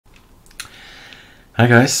Hi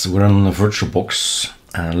guys, we're on VirtualBox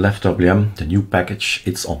Leftwm, the new package.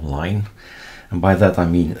 It's online, and by that I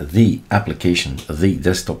mean the application, the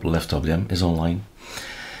desktop Leftwm is online.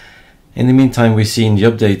 In the meantime, we see in the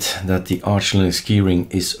update that the ArcoLinux keyring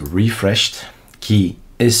is refreshed. Key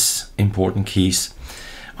is important, keys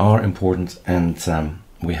are important, and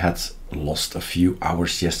we had lost a few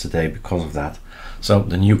hours yesterday because of that. So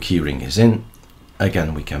the new keyring is in.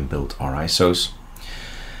 Again, we can build our ISOs.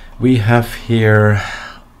 We have here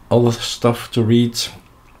other stuff to read,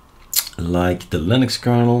 like the Linux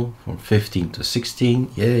kernel from 15 to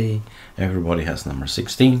 16. Yay, everybody has number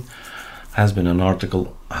 16. Has been an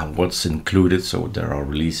article what's included, so there are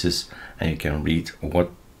releases and you can read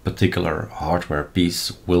what particular hardware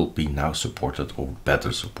piece will be now supported or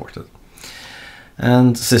better supported.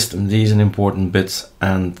 And systemd is an important bit,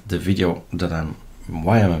 and the video that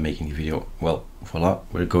why am I making the video? Well, voila,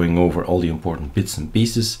 we're going over all the important bits and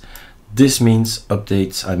pieces. This means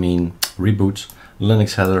updates, I mean reboot.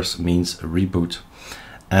 Linux headers means reboot,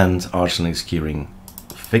 and ArcoLinux keyring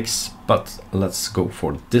fix. But let's go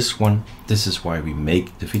for this one. This is why we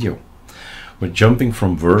make the video. We're jumping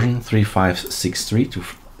from version 3563 to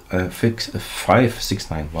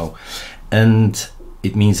 569. Wow, and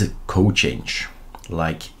it means a code change,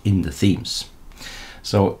 like in the themes.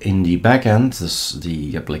 So in the backend,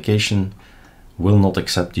 the application will not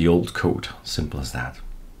accept the old code, simple as that.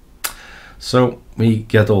 So we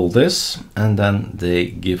get all this, and then they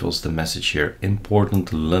give us the message here: important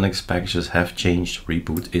Linux packages have changed,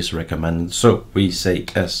 reboot is recommended. So we say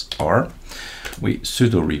SR, we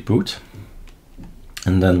sudo reboot,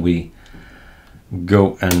 and then we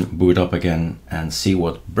go and boot up again and see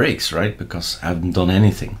what breaks, right? Because I haven't done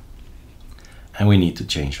anything, and we need to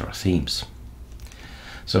change our themes.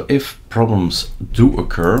 So if problems do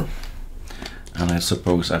occur, and I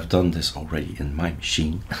suppose I've done this already in my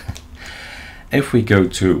machine, if we go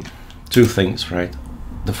to two things, right?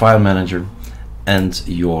 The file manager and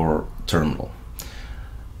your terminal.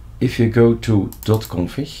 If you go to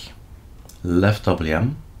 .config,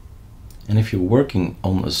 Leftwm, and if you're working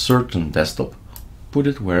on a certain desktop, put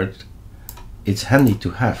it where it's handy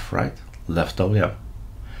to have, right? Leftwm.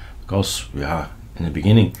 Because, yeah, in the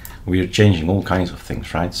beginning, we are changing all kinds of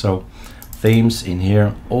things, right? So themes in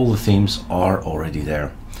here, all the themes are already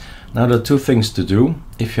there. Now the two things to do,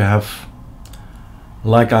 if you have,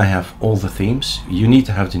 like I have, all the themes, you need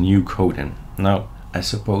to have the new code in. Now I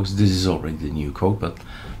suppose this is already the new code, but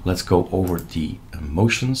let's go over the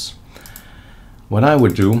motions. What I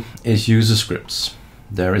would do is use the scripts.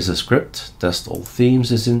 There is a script, test all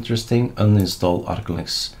themes is interesting, uninstall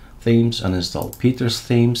ArcoLinux themes, uninstall Peter's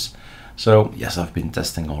themes. So yes, I've been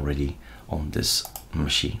testing already on this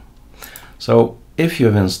machine. So if you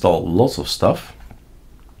have installed lots of stuff,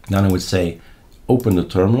 then I would say open the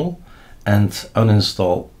terminal and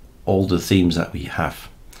uninstall all the themes that we have.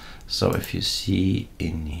 So if you see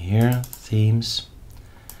in here, themes,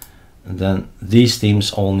 then these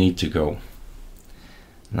themes all need to go.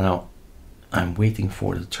 Now I'm waiting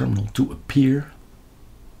for the terminal to appear.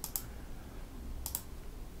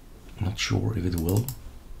 Not sure if it will.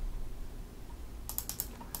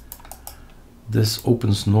 This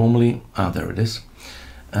opens normally. Ah, there it is.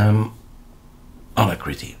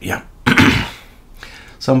 Alacrity, yeah.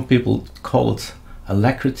 Some people call it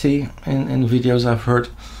alacrity in videos I've heard.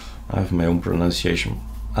 I have my own pronunciation.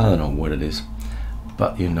 I don't know what it is,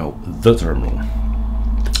 but you know, the terminal.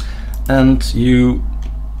 And you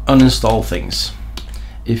uninstall things.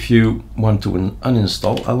 If you want to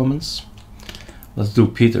uninstall elements, let's do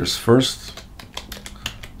Peter's first.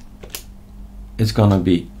 It's gonna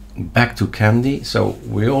be back to Candy, so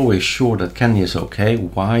we're always sure that Candy is okay.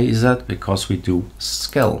 Why is that? Because we do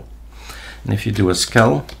skel, and if you do a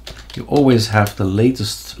skel, you always have the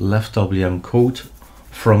latest Leftwm code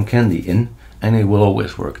from Candy in, and it will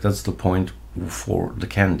always work. That's the point for the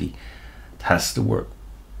Candy. It has to work,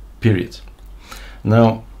 period.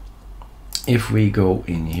 Now if we go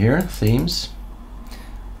in here, themes,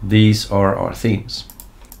 these are our themes.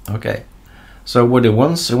 Okay, so what it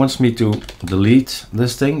wants me to delete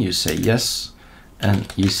this thing. You say yes,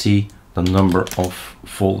 and you see the number of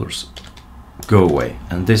folders go away,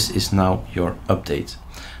 and this is now your update.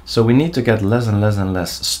 So we need to get less and less and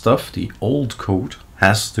less stuff. The old code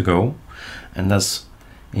has to go, and that's,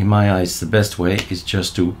 in my eyes, the best way is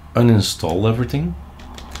just to uninstall everything.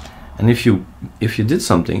 And if you did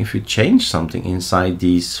something, if you changed something inside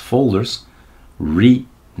these folders,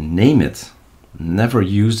 rename it. Never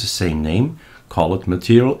use the same name. Call it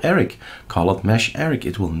Material Eric, call it Mesh Eric.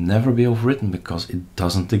 It will never be overwritten because it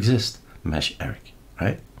doesn't exist, Mesh Eric,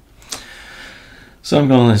 right? So I'm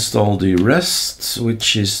going to install the rest,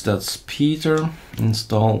 which is, that's Peter,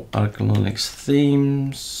 install ArcoLinux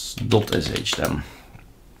themes.sh then.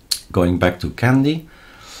 Going back to Candy,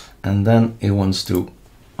 and then it wants to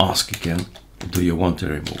ask again, do you want to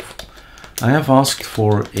remove? I have asked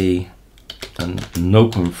for a no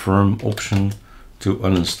confirm option to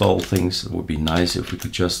uninstall things. It would be nice if we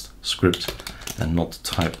could just script and not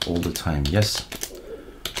type all the time. Yes,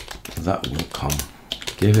 that will come.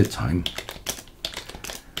 Give it time.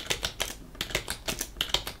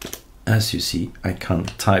 As you see, I can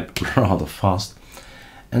type rather fast,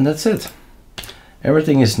 and that's it.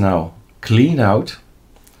 Everything is now cleaned out.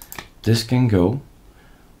 This can go.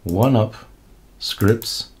 One up,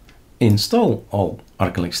 scripts, install all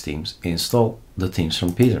ArcoLinux themes, install the themes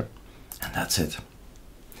from Peter, and that's it.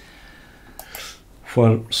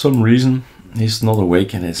 For some reason, he's not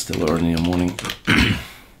awake and it's still early in the morning.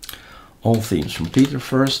 All themes from Peter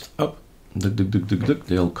first, up,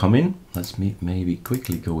 they'll come in. Let's maybe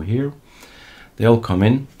quickly go here. They'll come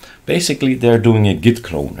in. Basically, they're doing a git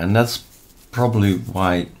clone, and that's probably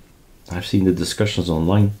why I've seen the discussions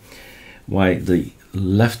online, why the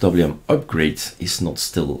Leftwm upgrade is not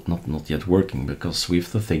yet working, because we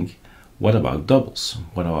have to think, what about doubles?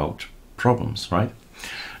 What about problems, right?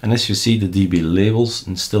 And as you see, the DB labels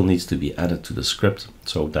still needs to be added to the script,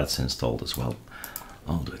 so that's installed as well.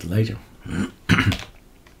 I'll do it later.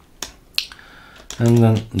 And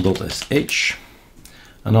then .sh,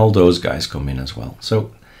 and all those guys come in as well.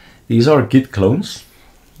 So these are git clones.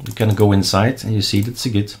 You can go inside and you see that's a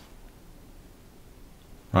git,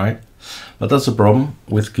 right? But that's a problem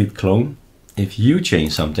with git clone. If you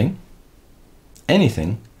change something,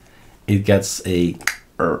 anything, it gets a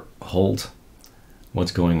hold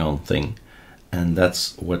what's going on thing, and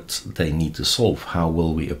that's what they need to solve. How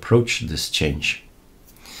will we approach this change?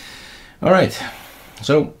 All right,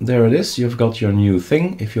 so there it is. You've got your new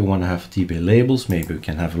thing. If you want to have DB labels, maybe we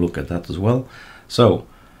can have a look at that as well. So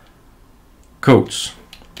codes,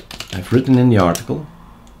 I've written in the article,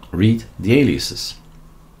 read the aliases.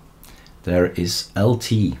 There is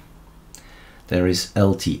LT, there is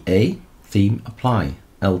LTA, theme apply,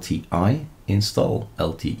 LTI, install,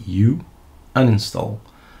 LTU, uninstall,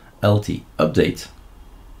 LT update,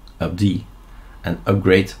 upd, and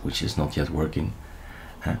upgrade, which is not yet working.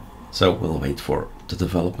 So we'll wait for the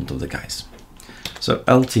development of the guys. So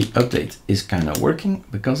LT update is kind of working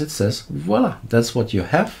because it says, voila, that's what you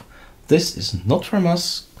have. This is not from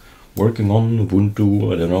us working on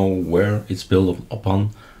Ubuntu, I don't know where it's built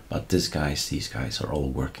upon, but these guys are all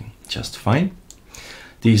working just fine.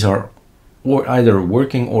 These are either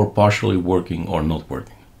working or partially working or not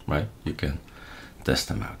working, right? You can test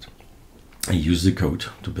them out and use the code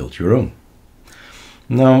to build your own.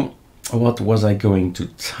 Now, what was I going to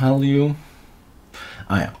tell you?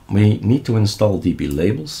 Yeah, we need to install DB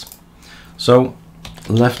labels. So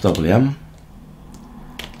Leftwm,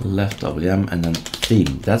 and then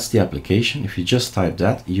theme, that's the application. If you just type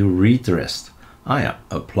that, you read the rest. Yeah,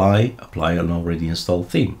 apply an already installed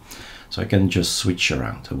theme. So I can just switch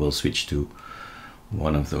around. I will switch to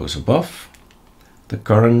one of those above. The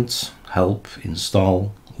current, help,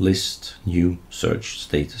 install, list, new, search,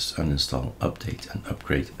 status, uninstall, update, and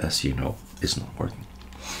upgrade, as you know, is not working.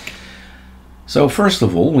 So first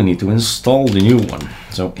of all, we need to install the new one.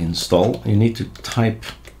 So install, you need to type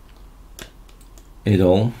it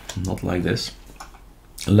all, not like this.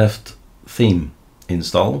 Left theme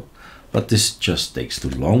install, but this just takes too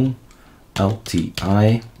long.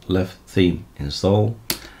 LTI, left theme install,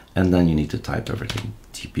 and then you need to type everything.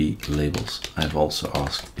 DB labels. I've also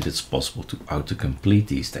asked if it's possible to autocomplete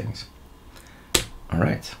these things. All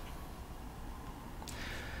right.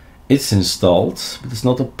 It's installed, but it's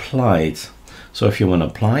not applied. So if you want to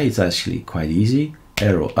apply, it's actually quite easy.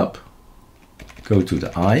 Arrow up, go to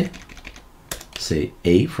the I, say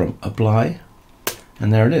A from apply,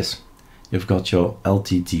 and there it is. You've got your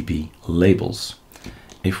LTDB labels.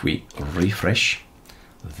 If we refresh,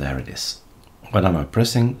 there it is. What am I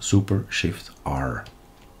pressing? Super Shift R.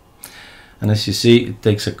 And as you see, it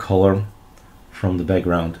takes a color from the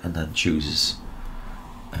background and then chooses,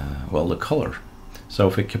 well, the color. So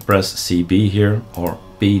if we can press CB here or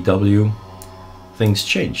BW, things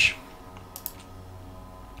change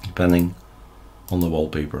depending on the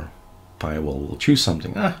wallpaper. Firewall will choose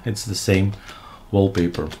something. It's the same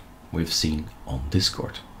wallpaper we've seen on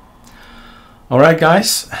Discord. All right,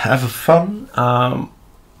 guys, have fun.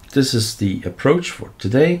 This is the approach for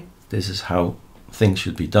today. This is how things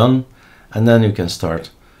should be done. And then you can start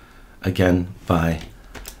again by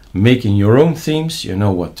making your own themes. You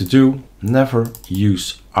know what to do. Never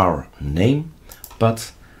use our name,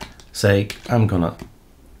 but say I'm gonna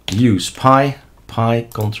use Pi pi,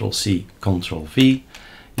 Control C, Control V.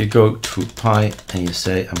 You go to pi and you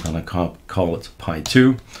say, I'm gonna call it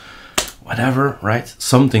pi2, whatever, right?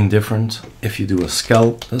 Something different. If you do a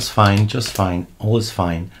scalp, that's fine, just fine, all is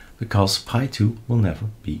fine, because pi2 will never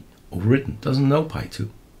be overwritten, doesn't know pi2.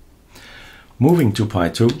 Moving to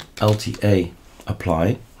pi2, LTA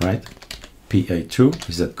apply, right? PA2,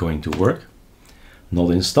 is that going to work?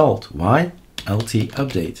 Not installed. Why? LT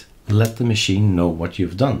update. Let the machine know what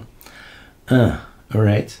you've done. All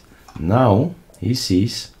right, now he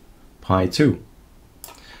sees pi2.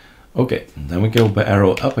 Okay, then we go by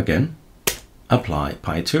arrow up again, apply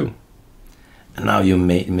pi2. And now you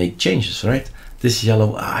make changes, right? This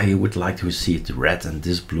yellow, I would like to see it red, and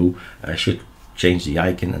this blue, I should change the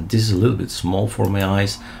icon, and this is a little bit small for my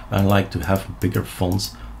eyes. I like to have bigger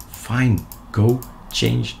fonts. Fine, go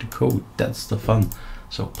change the code, that's the fun.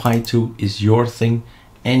 So pi2 is your thing,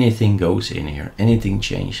 anything goes in here, anything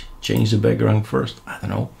change the background first, I don't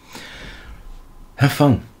know. Have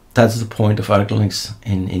fun, that's the point of ArcoLinux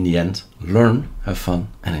in the end. Learn, have fun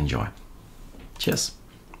and enjoy. Cheers.